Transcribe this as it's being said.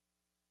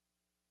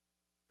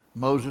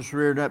Moses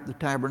reared up the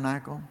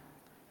tabernacle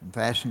and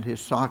fastened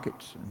his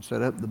sockets and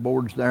set up the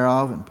boards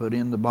thereof and put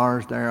in the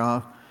bars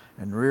thereof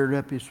and reared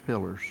up his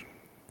pillars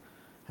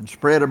and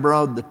spread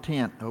abroad the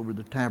tent over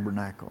the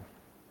tabernacle.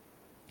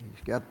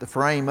 He's got the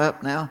frame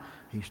up now.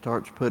 He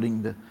starts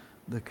putting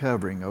the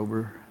covering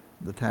over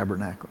the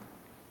tabernacle.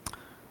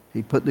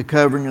 He put the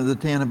covering of the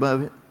tent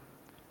above it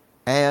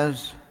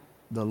as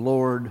the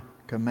Lord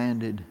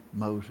commanded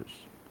Moses.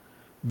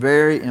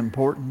 Very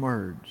important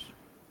words.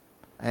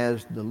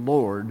 As the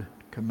Lord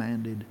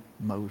commanded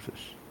Moses.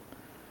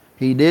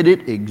 He did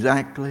it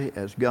exactly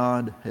as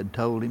God had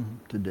told him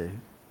to do.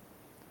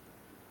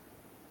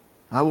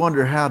 I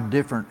wonder how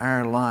different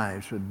our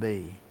lives would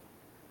be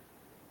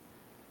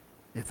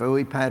if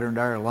we patterned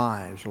our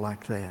lives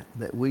like that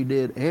we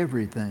did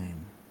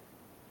everything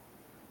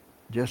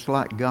just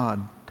like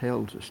God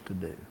tells us to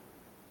do,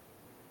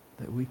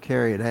 that we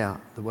carry it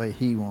out the way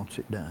He wants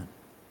it done.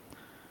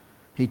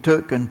 He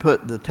took and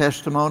put the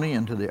testimony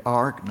into the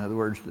ark, in other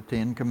words, the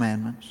Ten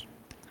Commandments,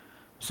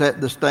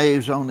 set the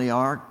staves on the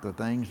ark, the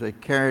things they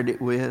carried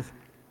it with,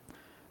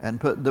 and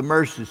put the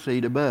mercy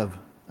seat above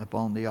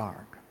upon the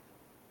ark.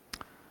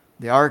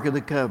 The Ark of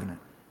the Covenant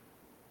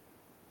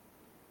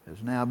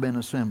has now been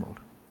assembled.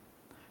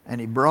 And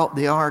he brought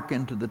the ark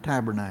into the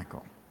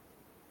tabernacle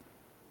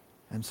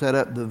and set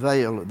up the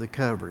veil of the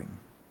covering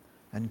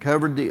and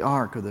covered the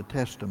ark of the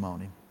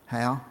testimony.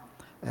 How?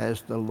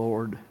 As the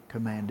Lord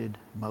commanded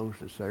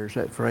Moses. There's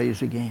that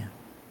phrase again.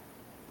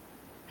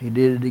 He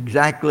did it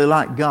exactly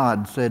like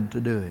God said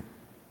to do it.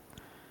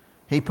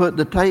 He put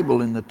the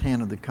table in the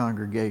tent of the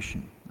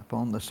congregation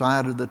upon the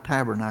side of the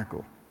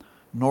tabernacle,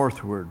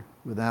 northward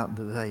without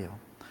the veil.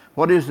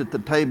 What is it the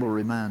table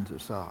reminds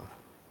us of?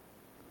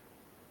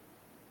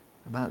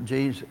 About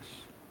Jesus.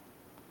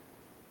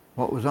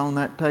 What was on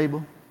that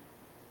table?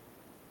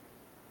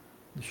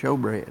 The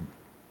showbread.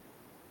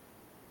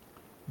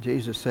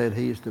 Jesus said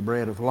He is the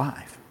bread of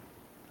life.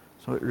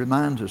 So it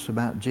reminds us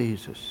about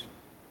Jesus.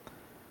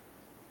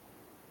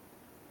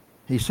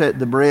 He set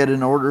the bread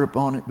in order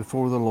upon it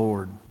before the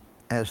Lord,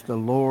 as the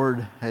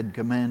Lord had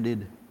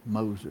commanded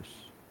Moses.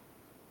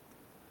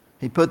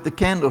 He put the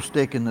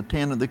candlestick in the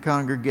tent of the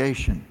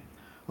congregation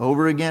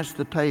over against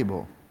the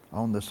table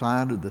on the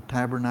side of the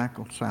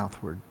tabernacle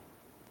southward.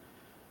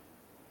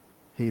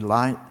 He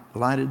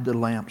lighted the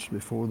lamps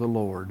before the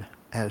Lord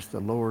as the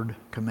Lord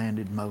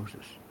commanded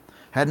Moses.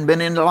 Hadn't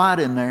been any light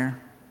in there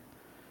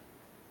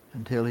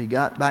until he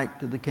got back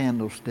to the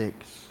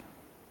candlesticks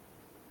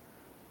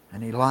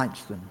and he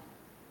lights them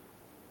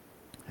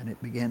and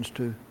it begins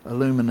to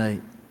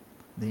illuminate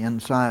the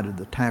inside of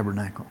the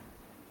tabernacle.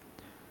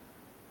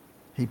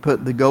 He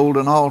put the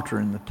golden altar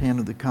in the tent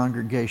of the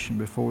congregation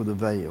before the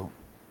veil,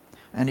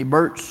 and he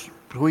burnt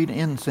sweet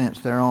incense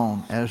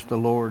thereon as the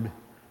Lord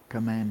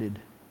commanded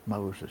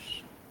Moses.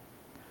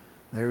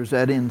 There was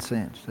that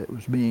incense that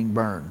was being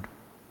burned.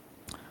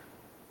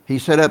 He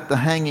set up the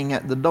hanging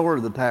at the door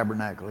of the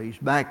tabernacle. He's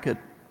back at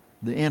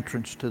the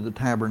entrance to the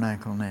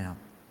tabernacle now.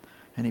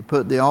 And he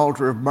put the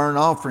altar of burnt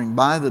offering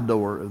by the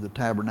door of the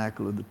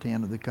tabernacle of the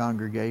tent of the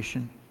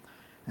congregation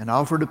and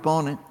offered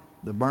upon it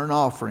the burnt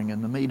offering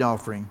and the meat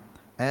offering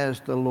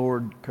as the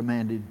Lord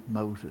commanded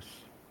Moses.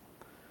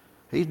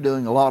 He's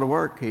doing a lot of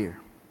work here.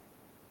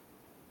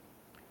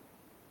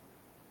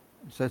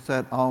 He sets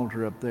that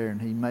altar up there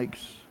and he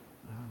makes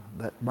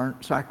that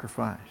burnt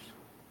sacrifice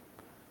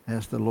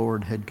as the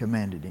Lord had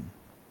commanded him.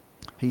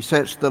 He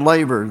sets the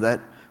laver,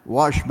 that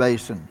wash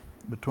basin,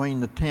 between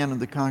the tent of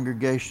the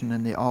congregation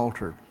and the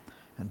altar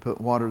and put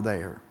water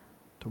there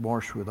to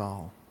wash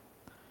withal.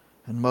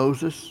 And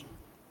Moses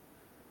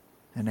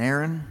and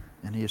Aaron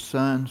and his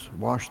sons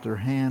washed their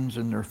hands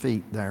and their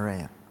feet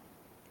thereat.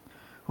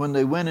 When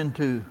they went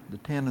into the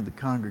tent of the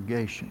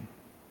congregation,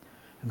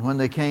 and when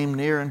they came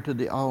near unto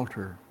the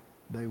altar,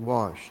 they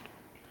washed.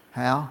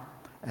 How?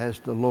 As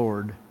the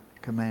Lord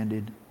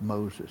commanded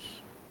Moses.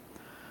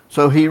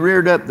 So he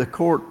reared up the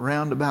court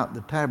round about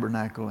the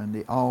tabernacle and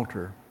the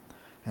altar,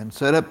 and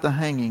set up the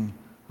hanging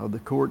of the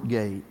court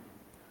gate.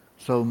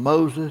 So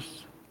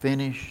Moses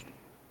finished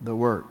the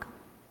work.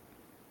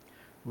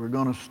 We're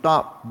going to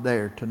stop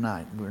there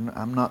tonight.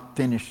 I'm not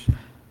finished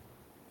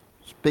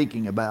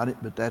speaking about it,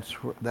 but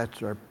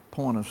that's our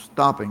point of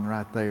stopping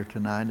right there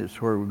tonight.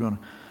 It's where we're going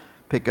to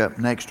pick up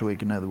next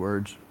week, in other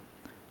words.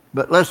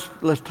 But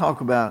let's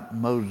talk about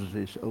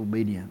Moses'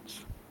 obedience.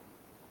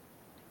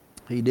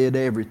 He did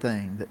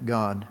everything that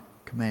God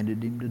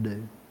commanded him to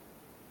do.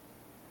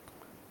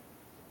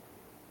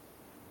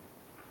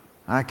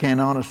 I can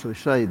honestly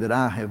say that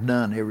I have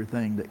done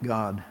everything that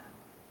God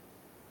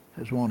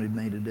has wanted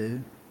me to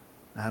do.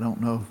 I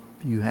don't know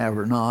if you have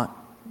or not.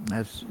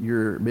 That's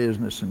your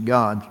business and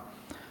God's.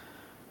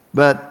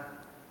 But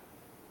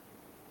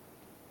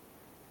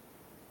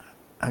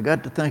I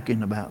got to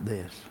thinking about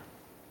this.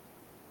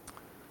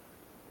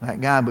 That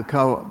guy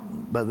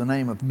by the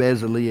name of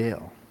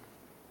Bezaleel,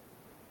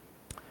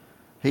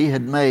 he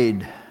had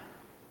made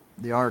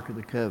the Ark of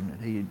the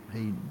Covenant.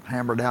 He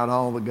hammered out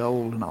all the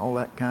gold and all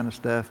that kind of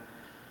stuff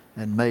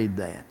and made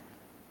that.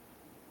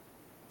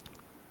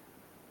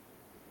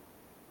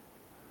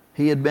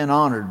 He had been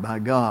honored by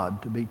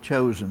God to be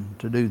chosen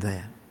to do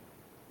that.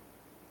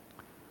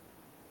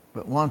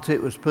 But once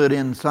it was put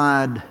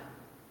inside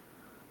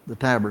the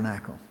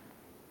tabernacle,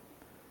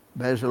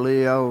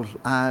 Bezalel's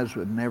eyes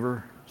would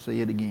never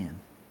see it again.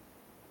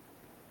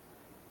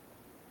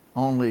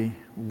 Only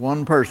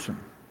one person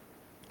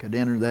could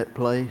enter that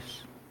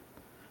place.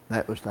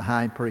 That was the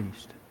high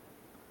priest.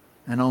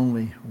 And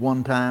only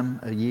one time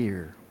a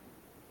year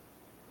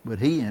would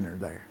he enter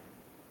there.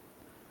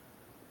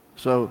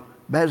 So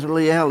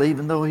Bezalel,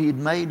 even though he had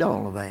made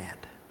all of that,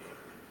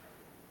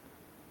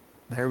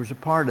 there was a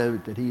part of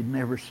it that he'd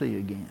never see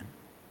again.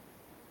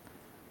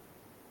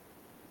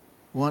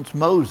 Once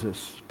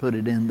Moses put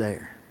it in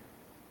there,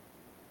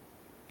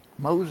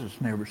 Moses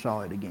never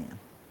saw it again.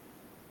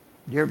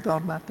 You ever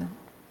thought about that?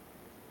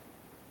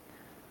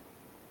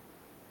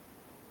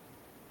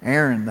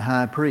 Aaron, the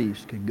high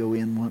priest, could go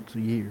in once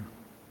a year.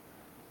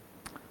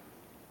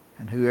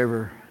 And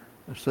whoever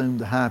assumed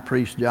the high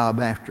priest job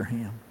after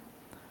him,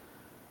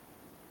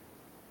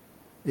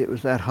 it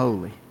was that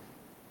holy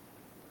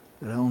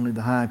that only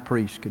the high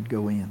priest could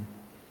go in.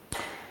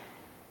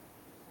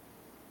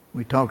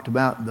 We talked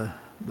about the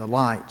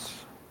lights,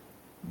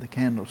 the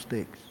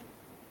candlesticks.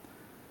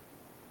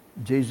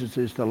 Jesus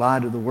is the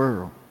light of the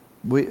world.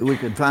 We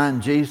could find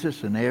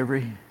Jesus in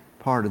every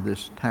part of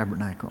this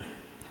tabernacle.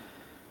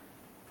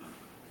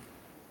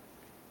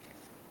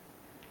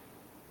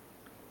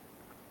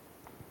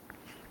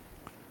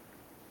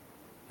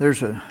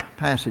 There's a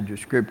passage of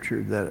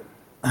Scripture that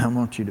I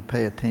want you to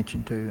pay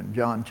attention to in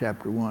John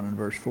chapter 1 and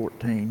verse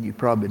 14. You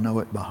probably know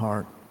it by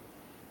heart.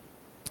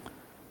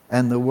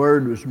 And the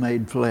Word was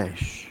made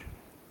flesh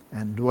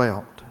and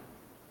dwelt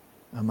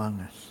among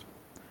us.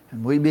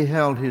 And we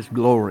beheld His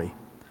glory.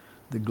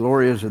 The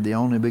glory is of the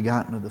only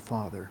begotten of the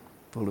Father,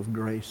 full of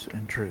grace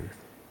and truth.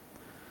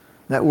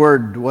 That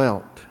word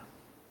dwelt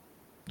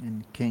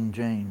in King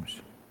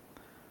James,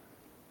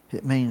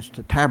 it means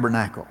to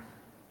tabernacle,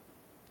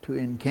 to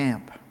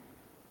encamp.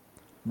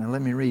 Now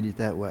let me read it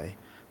that way.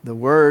 The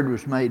Word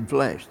was made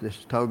flesh. This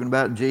is talking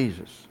about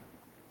Jesus.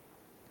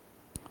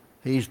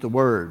 He's the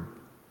Word.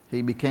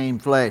 He became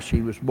flesh.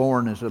 He was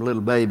born as a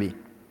little baby.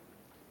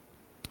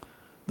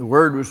 The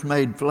Word was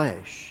made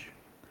flesh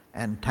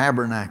and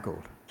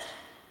tabernacled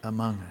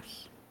among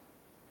us.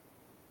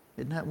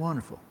 Isn't that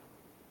wonderful?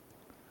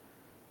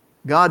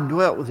 God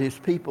dwelt with His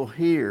people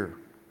here.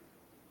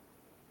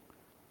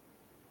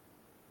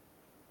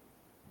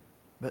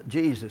 But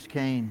Jesus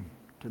came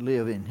to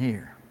live in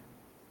here,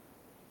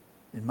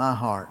 in my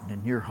heart and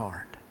in your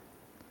heart.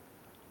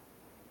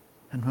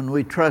 And when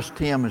we trust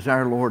Him as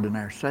our Lord and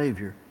our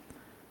Savior,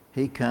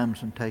 He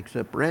comes and takes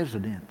up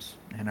residence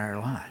in our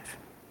life.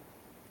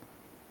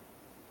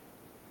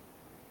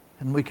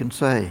 And we can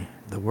say,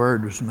 the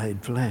Word was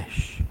made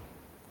flesh,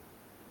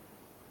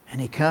 and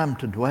He come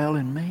to dwell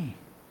in me.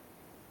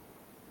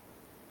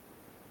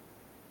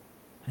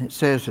 And it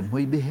says, and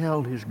we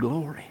beheld His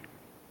glory.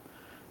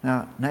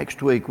 Now,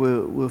 next week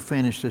we'll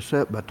finish this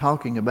up by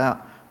talking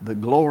about the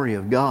glory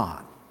of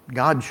God.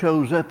 God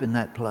shows up in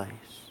that place.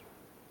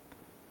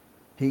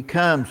 He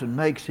comes and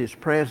makes His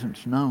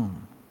presence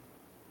known.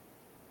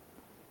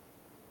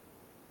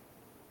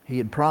 He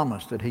had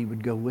promised that He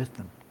would go with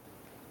them.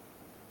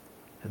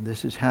 And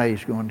this is how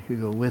He's going to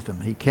go with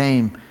them. He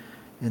came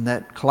in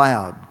that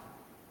cloud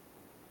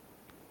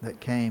that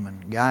came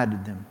and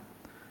guided them,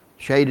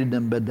 shaded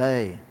them by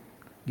day,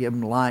 gave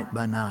them light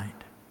by night.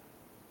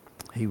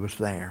 He was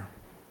there.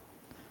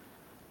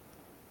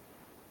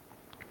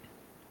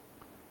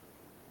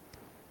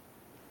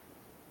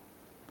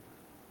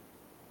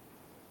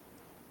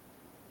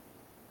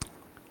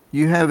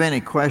 You have any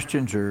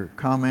questions or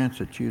comments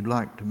that you'd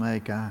like to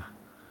make?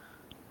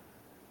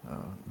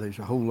 There's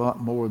a whole lot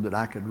more that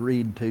I could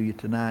read to you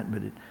tonight,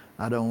 but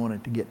I don't want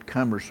it to get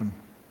cumbersome.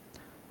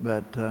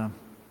 But,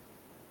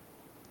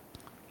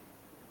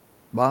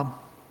 Bob?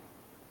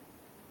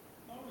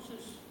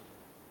 Moses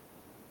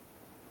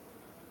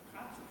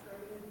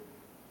consecrated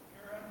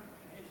Aaron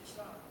and his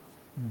sons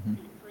to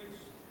be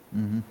priests.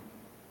 Mm-hmm.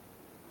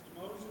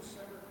 Was Moses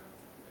ever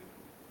consecrated?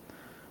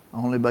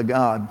 Only by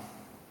God.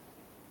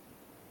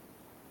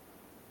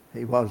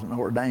 He wasn't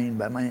ordained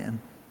by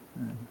man.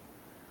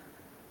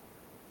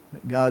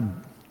 But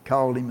God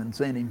called him and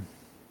sent him.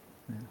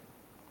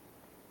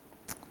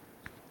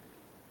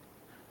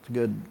 It's a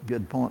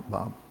good point,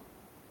 Bob.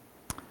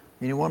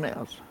 Anyone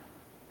else?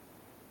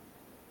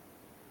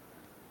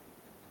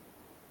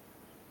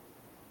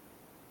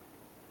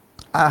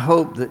 I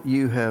hope that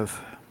you have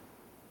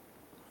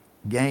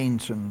gained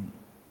some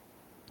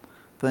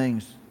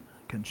things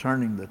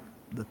concerning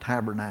the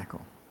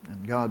tabernacle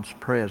and God's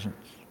presence.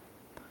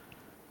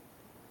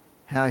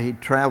 How He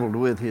traveled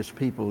with His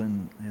people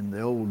in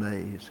the old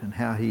days and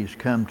how He's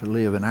come to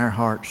live in our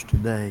hearts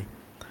today.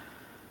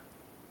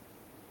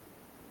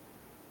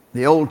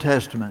 The Old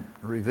Testament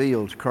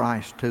reveals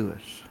Christ to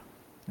us.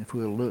 If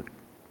we'll look,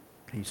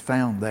 He's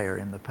found there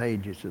in the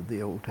pages of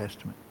the Old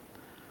Testament.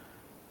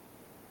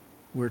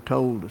 We're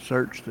told to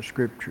search the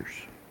Scriptures,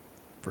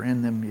 for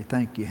in them you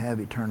think you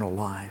have eternal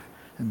life,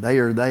 And they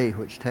are they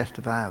which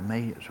testify of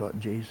me, is what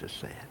Jesus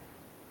said.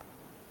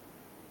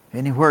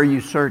 Anywhere you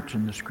search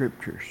in the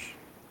Scriptures,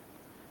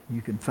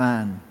 you can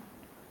find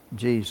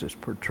Jesus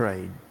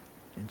portrayed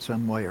in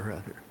some way or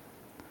other.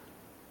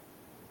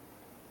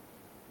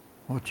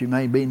 What you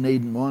may be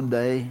needing one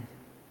day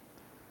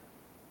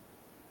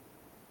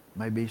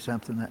may be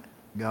something that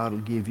God will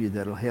give you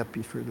that will help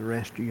you for the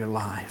rest of your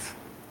life.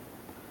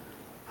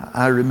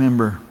 I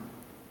remember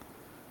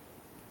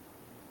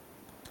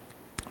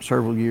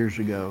several years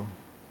ago,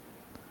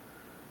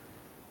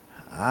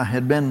 I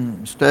had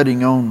been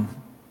studying on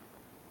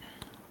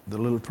the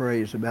little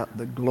phrase about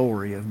the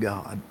glory of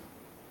God.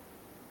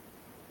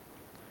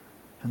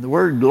 And the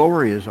word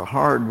glory is a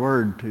hard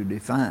word to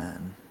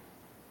define.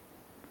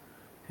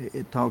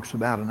 It talks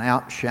about an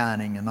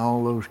outshining and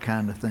all those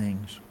kind of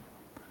things.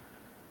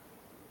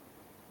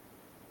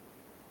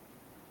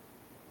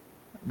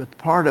 But the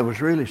part I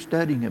was really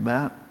studying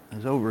about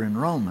is over in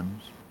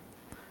Romans,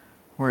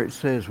 where it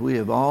says, we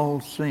have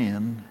all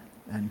sinned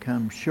and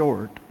come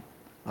short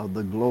of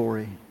the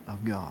glory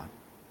of God.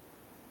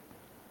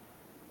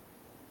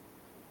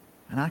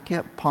 And I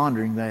kept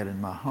pondering that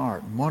in my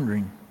heart and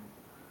wondering,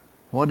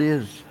 what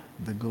is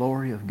the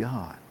glory of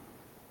God?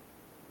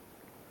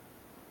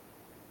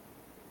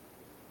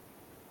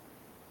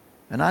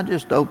 And I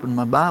just opened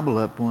my Bible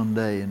up one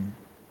day and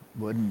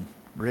wasn't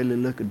really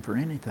looking for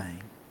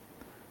anything.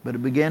 But I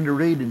began to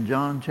read in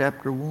John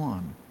chapter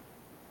 1.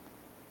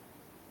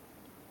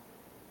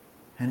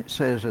 And it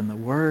says, and the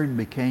Word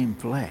became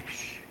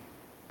flesh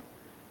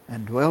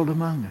and dwelt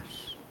among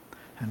us.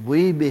 And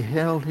we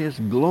beheld his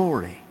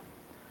glory,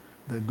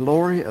 the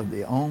glory of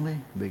the only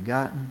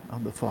begotten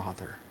of the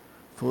Father,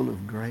 full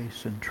of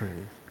grace and truth.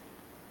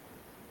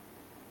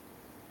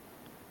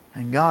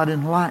 And God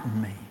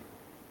enlightened me.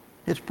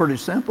 It's pretty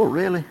simple,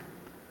 really.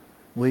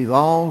 We've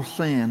all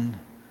sinned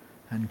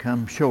and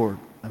come short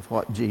of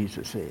what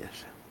Jesus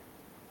is.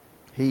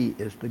 He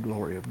is the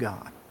glory of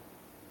God.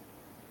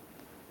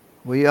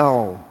 We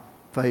all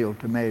fail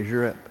to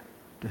measure up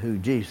to who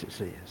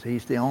Jesus is.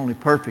 He's the only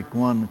perfect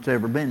one that's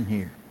ever been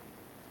here.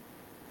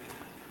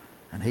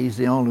 And he's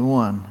the only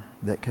one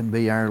that can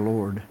be our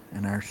Lord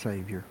and our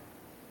Savior.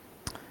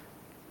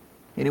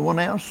 Anyone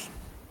else?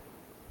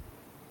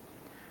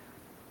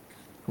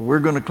 We're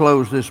going to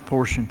close this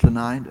portion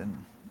tonight,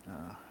 and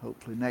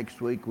hopefully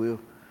next week we'll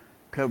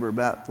cover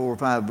about 4 or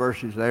 5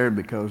 verses there,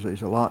 because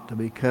there's a lot to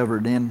be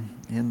covered in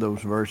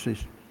those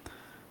verses.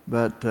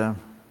 But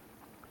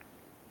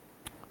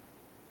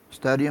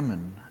study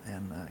them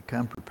and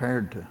come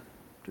prepared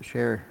to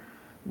share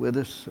with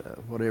us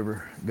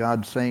whatever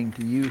God's saying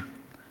to you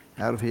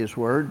out of his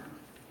Word.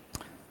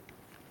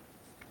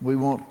 We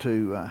want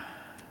to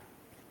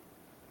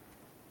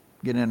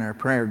get in our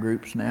prayer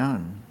groups now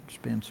and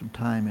spend some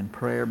time in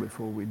prayer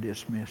before we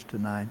dismiss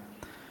tonight.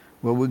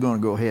 Well, we're going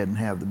to go ahead and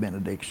have the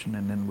benediction,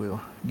 and then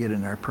we'll get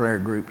in our prayer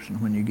groups.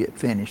 And when you get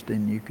finished,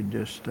 then you can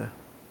just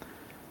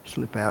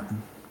slip out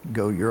and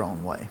go your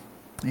own way.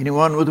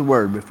 Anyone with a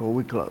word before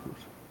we close?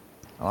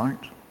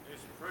 Lawrence? This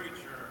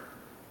preacher,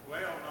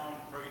 well-known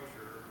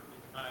preacher, he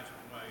passed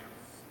away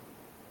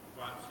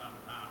quite some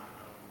time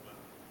ago, but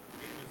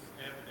he was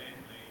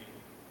evidently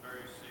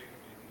very sick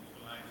in his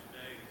last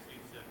days. He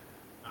said,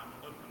 I'm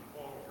looking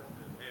forward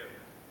to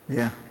heaven.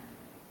 Yeah.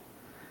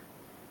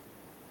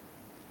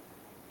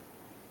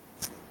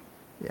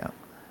 Yeah.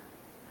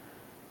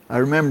 I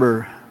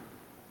remember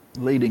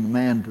leading a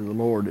man to the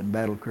Lord in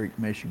Battle Creek,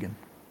 Michigan.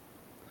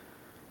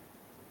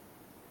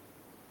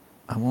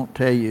 I won't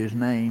tell you his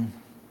name,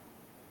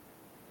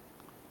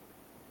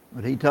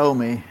 but he told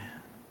me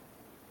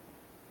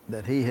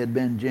that he had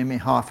been Jimmy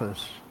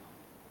Hoffa's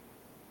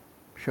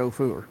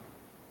chauffeur.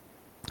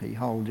 He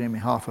hauled Jimmy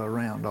Hoffa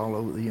around all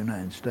over the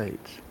United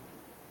States.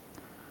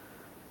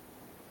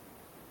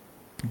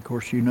 Of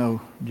course, you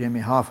know Jimmy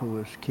Hoffa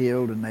was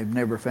killed and they've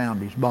never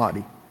found his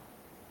body.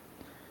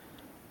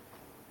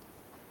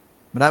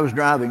 But I was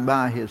driving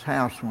by his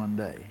house one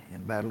day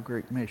in Battle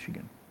Creek,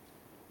 Michigan.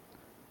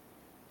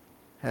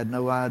 Had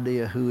no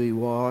idea who he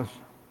was.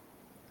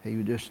 He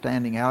was just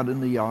standing out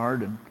in the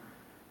yard, and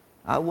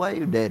I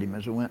waved at him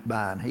as I went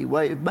by, and he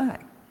waved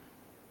back.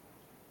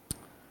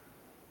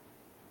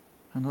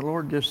 And the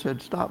Lord just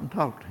said, stop and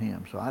talk to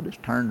him. So I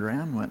just turned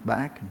around and went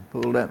back and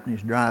pulled up in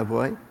his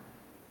driveway.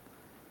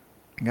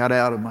 Got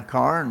out of my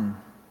car and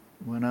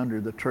went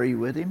under the tree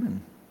with him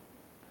and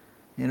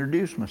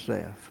introduced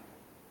myself.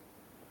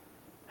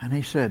 And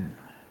he said,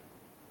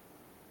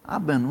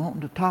 I've been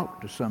wanting to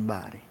talk to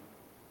somebody.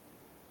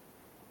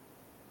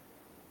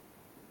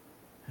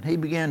 And he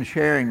began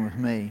sharing with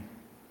me.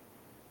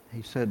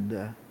 He said,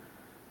 the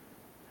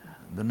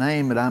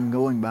name that I'm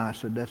going by, I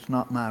said, that's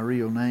not my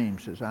real name.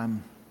 He says,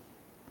 I'm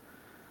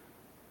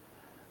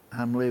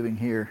living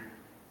here,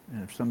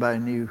 and if somebody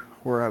knew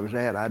where I was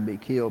at, I'd be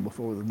killed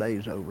before the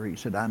day's over. He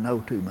said, I know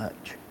too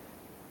much.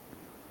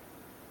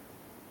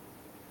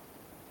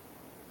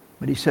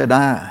 But he said,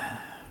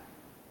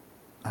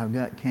 I've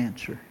got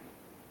cancer.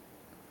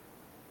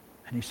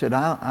 And he said,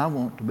 I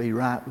want to be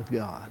right with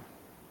God.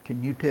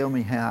 Can you tell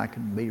me how I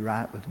can be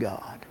right with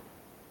God?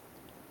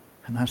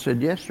 And I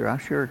said, yes, sir, I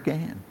sure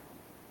can.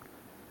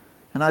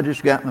 And I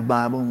just got my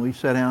Bible, and we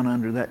sat down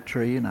under that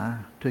tree, and I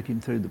took him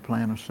through the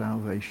plan of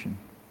salvation.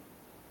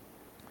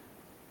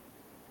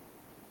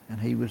 And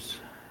he was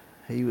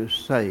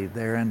saved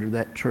there under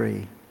that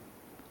tree.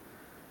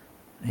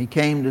 He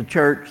came to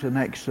church the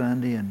next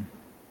Sunday and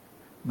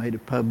made a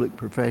public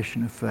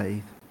profession of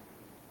faith.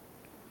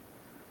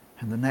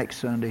 And the next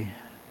Sunday,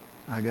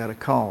 I got a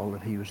call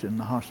that he was in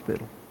the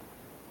hospital,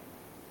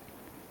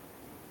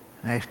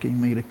 asking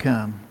me to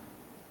come.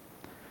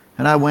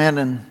 And I went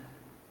and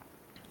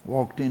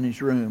walked in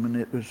his room, and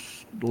it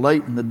was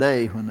late in the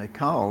day when they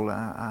called.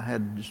 I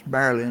had just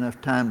barely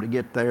enough time to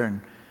get there and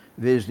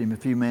visit him a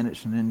few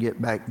minutes and then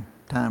get back in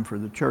time for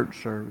the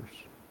church service.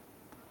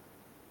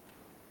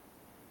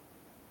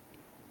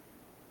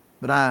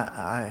 But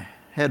I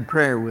had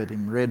prayer with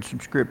him, read some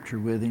scripture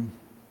with him.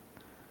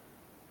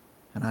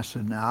 And I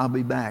said, now I'll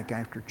be back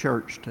after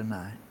church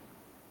tonight.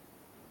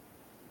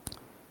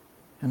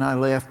 And I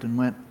left and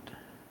went,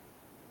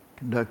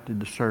 conducted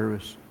the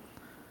service,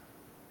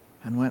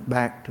 and went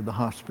back to the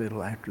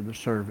hospital after the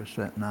service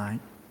that night.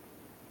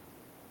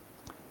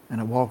 And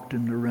I walked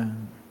in the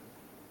room.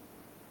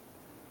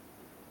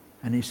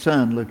 And his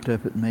son looked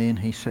up at me and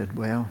he said,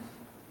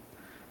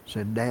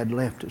 Dad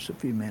left us a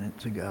few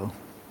minutes ago.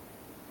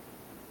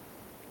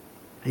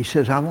 He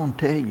says, I want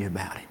to tell you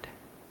about it.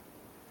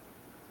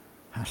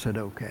 I said,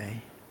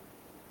 okay.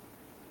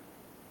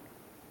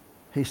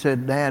 He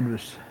said, Dad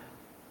was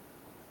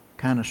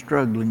kind of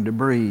struggling to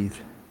breathe.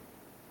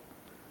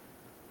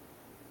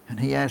 And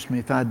he asked me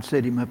if I'd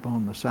sit him up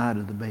on the side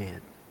of the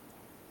bed.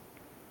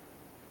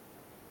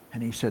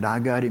 And he said, I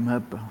got him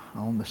up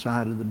on the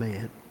side of the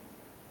bed.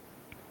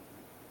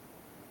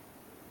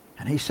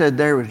 And he said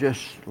there was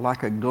just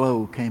like a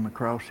glow came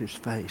across his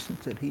face,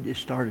 and said he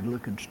just started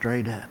looking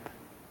straight up.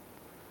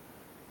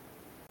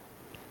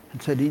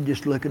 And said he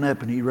just looking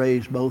up, and he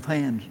raised both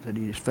hands, and said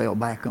he just fell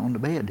back on the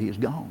bed. He was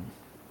gone.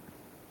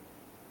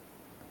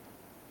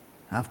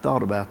 I've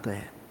thought about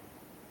that.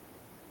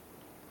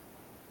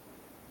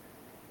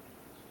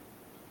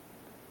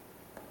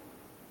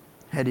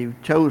 Had he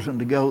chosen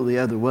to go the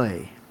other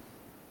way,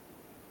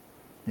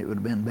 it would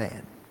have been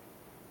bad.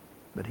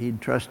 But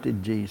he'd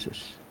trusted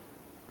Jesus.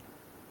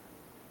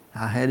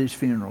 I had his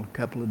funeral a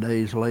couple of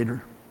days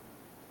later.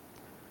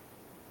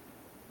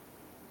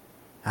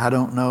 I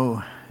don't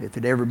know if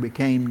it ever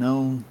became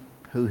known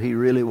who he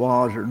really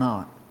was or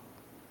not.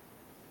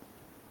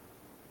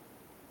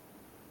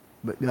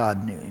 But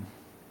God knew him.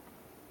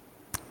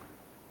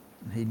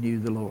 And he knew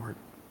the Lord.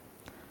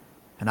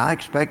 And I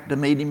expect to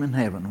meet him in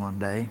heaven one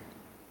day.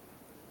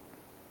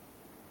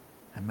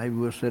 And maybe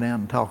we'll sit down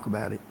and talk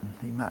about it. And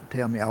he might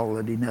tell me all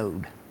that he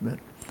knowed. But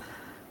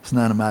it's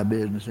none of my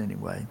business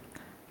anyway.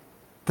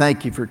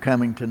 Thank you for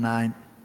coming tonight.